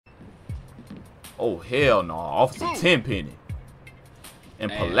Oh, hell no. Officer Tenpenny.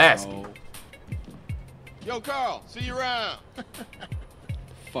 And Pulaski. Yo, Carl, see you around.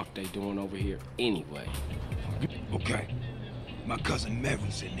 Fuck they doing over here anyway? Okay. My cousin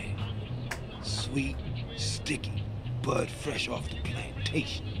Mary's in there. Sweet, sticky, bud fresh off the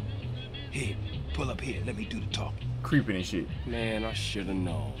plantation. Here, pull up here. Let me do the talking. Creeping and shit. Man, I should have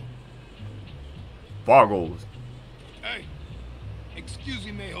known. Fargos. Hey, excuse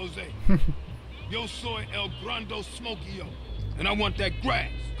me, Jose. Yo soy El Grando Smokio, and I want that grass.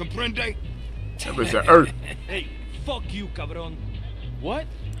 Comprende? That was the earth. Hey, fuck you, cabron. What?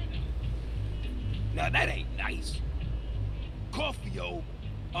 Now that ain't nice. Coffee-o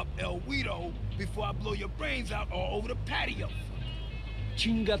up El Guido before I blow your brains out all over the patio.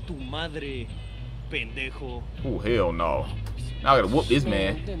 Chinga tu madre, pendejo. Oh, hell no. Now I gotta whoop this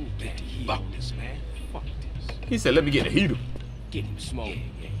man. Let me get the heat Fuck on this, man. Fuck this. He said, let me get the heater. Get him smoke.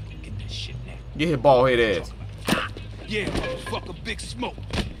 Yeah, get this shit now. Get his bald head ass. Yeah, motherfucker, Big Smoke.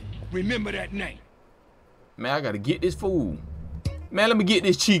 Remember that name. Man, I gotta get this fool. Man, let me get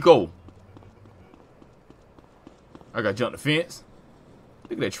this Chico. I gotta jump the fence.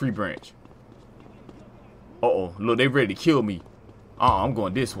 Look at that tree branch. Uh-oh. Look, they ready to kill me. I'm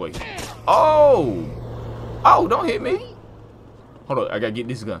going this way. Oh! Oh, don't hit me. Hold on, I gotta get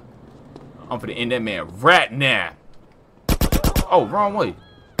this gun. I'm finna end that man right now. Oh, wrong way.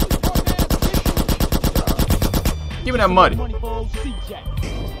 Give me that money.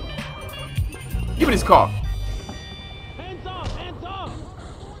 Give me this car.